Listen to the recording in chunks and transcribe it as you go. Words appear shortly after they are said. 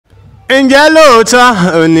ǹjẹ́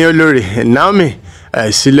lóòótọ́ ni Olori Naomi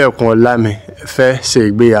Celebrates fẹ́ ṣe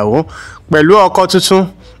ìgbéyàwó pẹ̀lú ọkọ tuntun?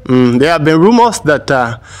 There have been rumors that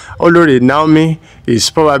Olori Naomi is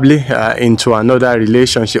probably into another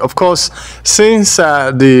relationship. Of course, since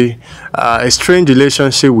the strange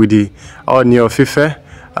relationship with the Ooni of Ife,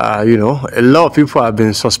 a lot of people have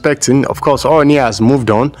been suspecting. Of course, Ooni has moved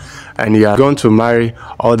on and he has gone to marry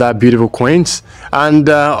other beautiful queens. And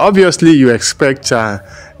obviously, you expect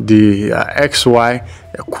the XY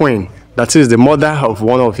queen, that is the mother of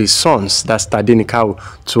one of his sons, that's Tadenikawo,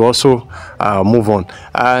 to also move on.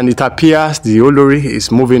 And it appears the Olori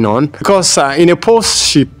is moving on because in a post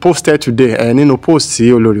she posted today, and in a post she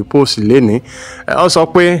Olori posted Leni, also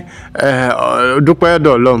pé dúpẹ́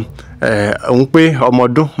dọ̀lọ́m òun pé ọmọ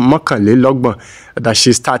ọdún mọ́kànlélọ́gbọ̀n, that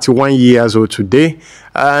she's 31 years old today.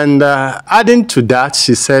 And adding to that,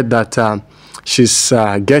 she said that she's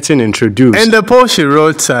getting introduced. In the post she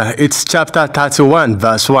wrote, it's chapter 31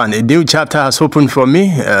 verse 1. A new chapter has opened for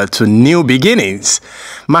me to new beginnings.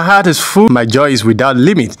 My heart is full, my joy is without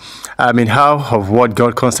limit. I'm in awe of what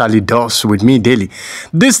God constantly does with me daily.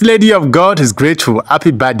 This lady of God is grateful. Happy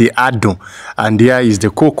birthday, Ado. And here is the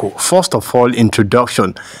cocoa. First of all,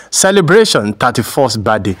 introduction. Celebration, 31st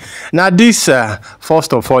birthday. Now this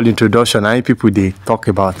first of all introduction, I people they talk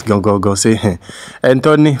about go say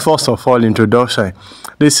Anthony, first of all introduction.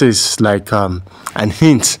 This is like an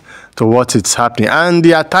hint to what is happening. And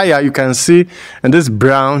the attire you can see in this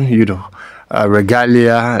brown,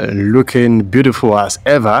 regalia, looking beautiful as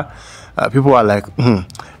ever. People are like,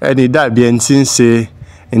 any that be say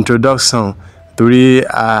introduction to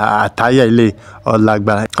attire ile or like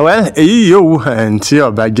that. Well, èyí yòówù tí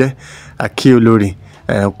ó bá jẹ́ kí Olori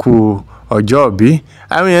kú ọjọ́ bí.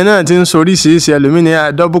 Àwọn èèyàn náà ti ń sọ oríṣiríṣi,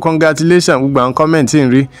 ẹlòmíì double congratulation, gbogbo àwọn comment ń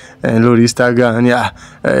rí lórí Instagram ní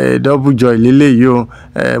double joy lélẹ́yìí o,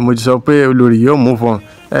 mo ti sọ pé Olori yóò move on,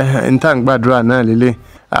 n tá ń gbàdúrà náà lélẹ́yìí.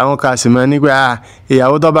 Àwọn kan sì máa ní pé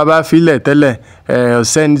ìyàwó tó bá filẹ̀ tẹ́lẹ̀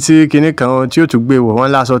ọ̀sẹ́ni tí kinní kan tí ó tún gbé wọ̀,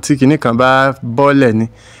 wọ́n láṣọ tí kinní kan bá bọ́lẹ̀ ni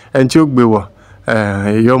ẹni tí ó gbé wọ̀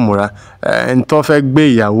yóò múra. Ẹni tó fẹ́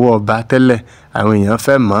gbé ìyàwó ọba tẹ́lẹ̀ àwọn èèyàn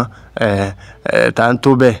fẹ́ mọ̀ tá ń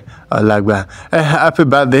tó bẹ́ẹ̀ ọ̀làgbà. Happy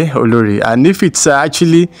birthday, Olori. And if it's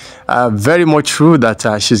actually very much true that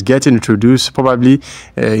she's getting introduced probably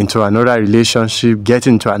into another relationship,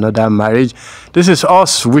 getting into another marriage, this is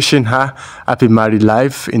us wishing her happy married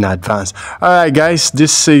life in advance. All right, guys,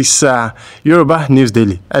 this is Yoruba News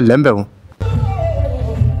Daily. Ẹ lẹ́mbẹ̀ẹ́.